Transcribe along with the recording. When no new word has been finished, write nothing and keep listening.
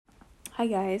Hi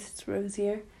guys, it's Rose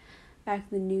here, back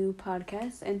with the new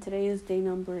podcast, and today is day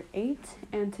number 8,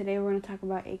 and today we're going to talk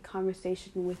about a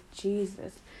conversation with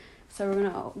Jesus. So we're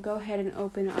going to go ahead and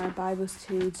open our Bibles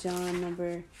to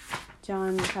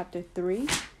John chapter 3.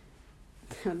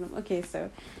 Okay, so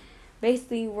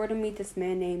basically we're going to meet this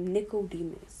man named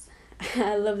Nicodemus.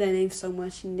 I love that name so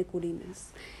much,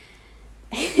 Nicodemus.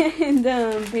 And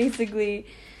basically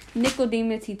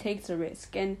Nicodemus, he takes a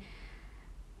risk, and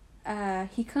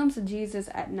he comes to Jesus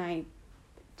at night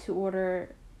to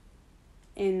order.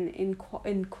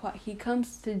 He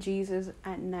comes to Jesus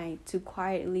at night to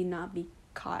quietly not be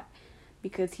caught,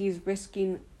 because he's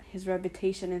risking his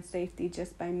reputation and safety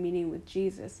just by meeting with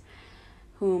Jesus,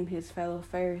 whom his fellow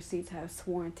Pharisees have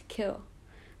sworn to kill.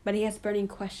 But he has burning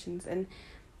questions, and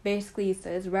basically he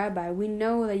says, "Rabbi, we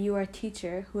know that you are a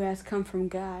teacher who has come from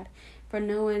God, for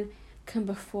no one can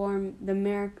perform the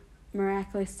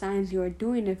miraculous signs you are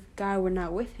doing if God were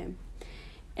not with him."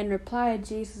 In reply,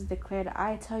 Jesus declared,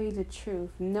 "I tell you the truth,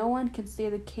 no one can see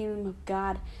the kingdom of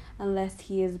God unless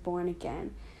he is born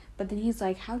again." But then he's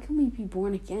like, how can we be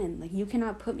born again? Like, you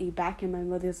cannot put me back in my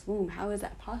mother's womb. How is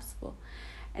that possible?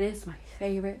 And it's my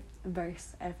favorite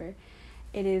verse ever.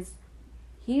 It is,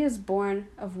 "He is born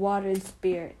of water and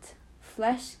spirit.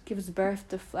 Flesh gives birth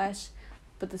to flesh,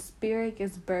 but the spirit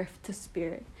gives birth to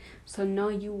spirit." So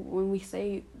when we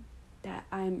say that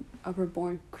I'm a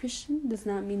reborn Christian, does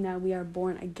not mean that we are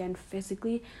born again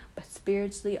physically, but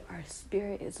spiritually our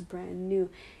spirit is brand new.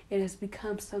 It has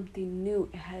become something new.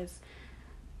 It has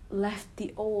left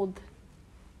the old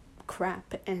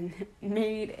crap and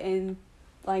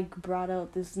brought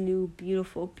out this new,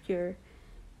 beautiful, pure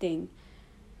thing.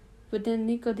 But then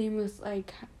Nicodemus,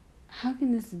 how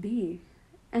can this be?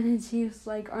 And then Jesus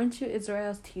like, aren't you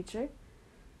Israel's teacher?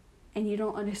 And you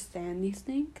don't understand these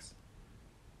things?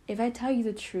 If I tell you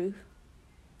the truth,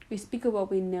 we speak of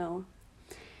what we know,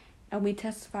 and we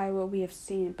testify what we have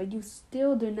seen, but you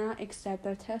still do not accept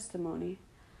our testimony.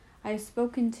 I have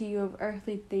spoken to you of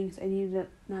earthly things, and you do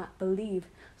not believe.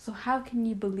 So how can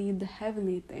you believe the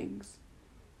heavenly things?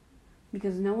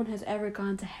 Because no one has ever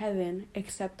gone to heaven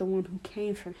except the one who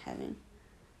came from heaven.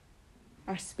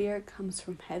 Our spirit comes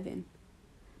from heaven.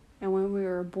 And when we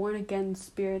are born again, the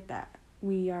spirit that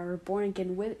we are born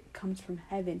again with comes from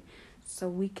heaven. So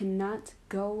we cannot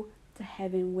go to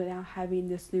heaven without having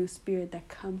this new spirit that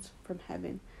comes from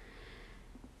heaven.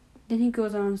 Then he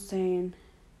goes on saying,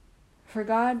 "For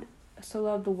God so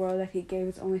loved the world that he gave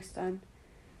his only Son,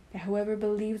 that whoever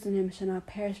believes in him shall not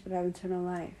perish but have eternal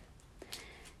life.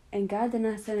 And God did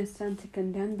not send his Son to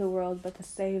condemn the world, but to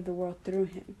save the world through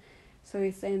him." So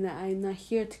he's saying that I am not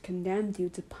here to condemn you,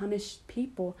 to punish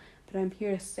people, but I'm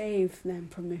here to save them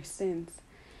from their sins.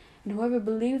 And whoever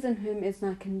believes in him is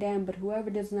not condemned, but whoever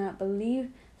does not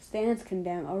believe stands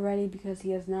condemned already, because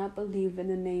he has not believed in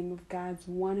the name of God's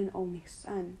one and only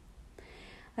Son.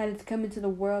 Light has come into the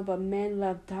world, but men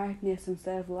love darkness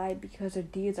instead of light, because their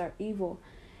deeds are evil.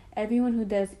 Everyone who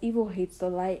does evil hates the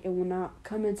light and will not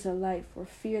come into the light for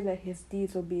fear that his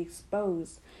deeds will be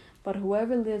exposed. But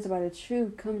whoever lives by the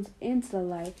truth comes into the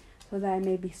light, so that it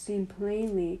may be seen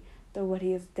plainly that what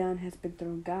he has done has been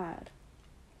through God.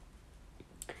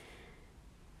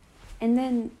 And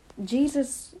then after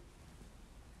Jesus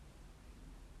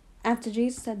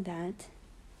said that,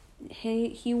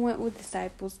 he went with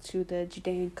disciples to the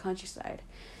Judean countryside,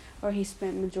 where he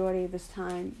spent majority of his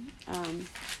time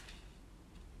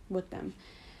with them.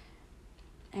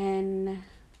 And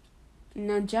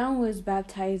now John was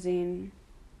baptizing,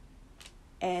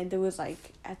 and there was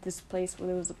at this place where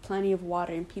there was plenty of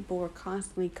water and people were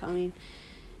constantly coming.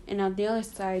 And on the other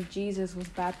side, Jesus was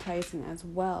baptizing as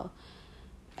well.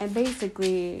 And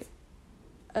basically,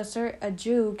 a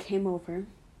Jew came over,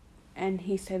 and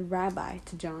he said, "Rabbi,"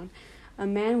 to John. The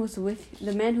man who was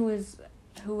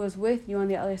with you on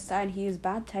the other side, he is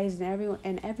baptized,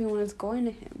 and everyone is going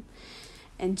to him.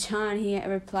 And John, he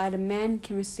replied, "A man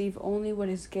can receive only what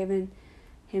is given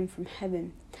him from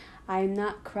heaven. I am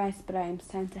not Christ, but I am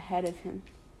sent ahead of him.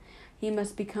 He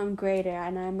must become greater,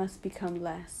 and I must become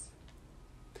less.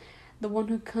 The one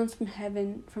who comes from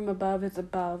heaven, from above, is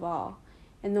above all.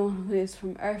 And the one who is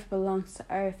from earth belongs to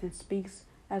earth and speaks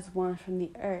as one from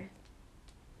the earth.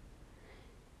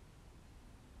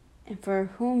 And for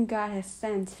whom God has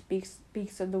sent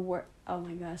speaks of the word." Oh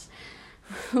my gosh.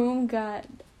 "Whom God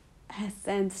has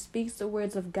sent speaks the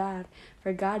words of God,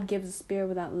 for God gives a spirit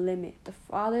without limit. The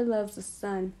Father loves the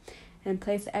Son and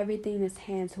placed everything in his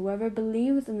hands. Whoever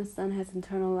believes in the Son has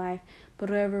eternal life, but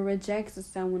whoever rejects the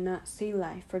Son will not see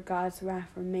life, for God's wrath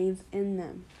remains in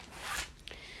them."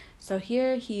 So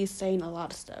here he's saying a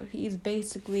lot of stuff. He's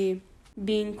basically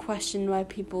being questioned by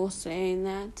people saying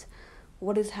that,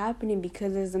 what is happening,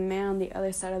 because there's a man on the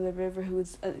other side of the river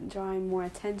who's drawing more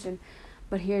attention.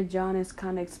 But here John is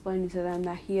kind of explaining to them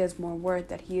that he has more worth,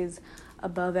 that he is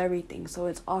above everything, so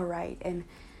it's all right, and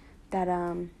that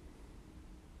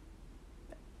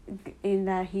in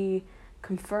that he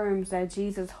confirms that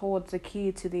Jesus holds the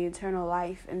key to the eternal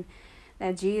life, and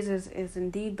that Jesus is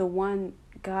indeed the one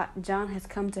God. John has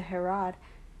come to Herod,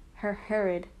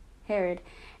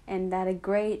 and that a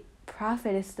great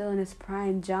prophet is still in his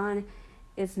prime. John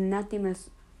is nothing less.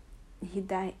 He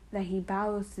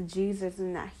bows to Jesus,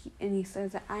 and he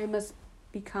says that he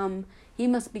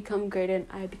must become greater and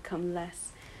I become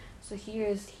less. So he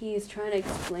is trying to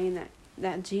explain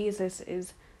that Jesus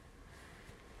is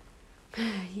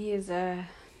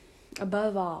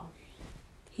above all.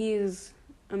 He is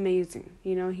amazing.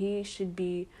 He should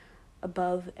be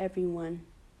above everyone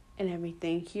and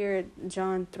everything. Here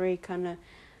John 3 kind of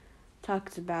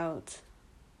talks about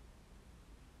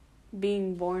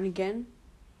being born again,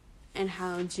 and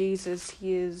how Jesus,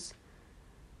 he is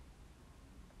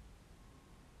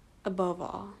above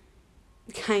all.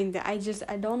 Kinda. I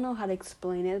don't know how to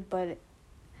explain it, but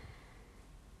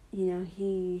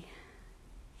he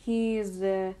is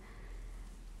the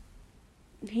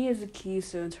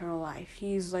keys to eternal life.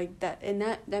 He's like that, and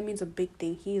that means a big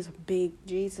thing.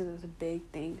 Jesus is a big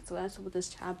thing. So that's what this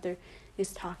chapter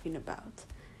is talking about.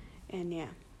 And yeah.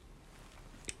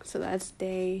 So that's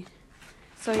day.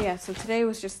 So today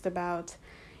was just about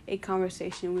a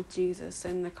conversation with Jesus,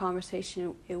 and the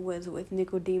conversation, it was with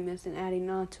Nicodemus, and adding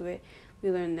on to it,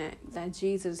 we learned that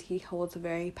Jesus, he holds a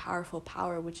very powerful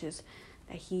power, which is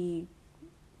that he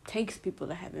takes people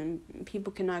to heaven.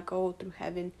 People cannot go to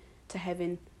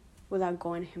heaven without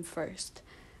going to him first,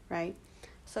 right?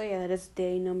 So that is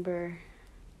day number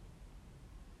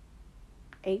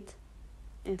 8,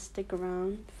 and stick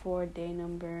around for day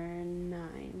number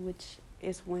 9, which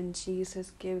is when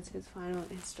Jesus gives his final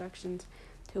instructions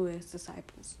to his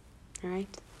disciples. All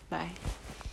right, bye.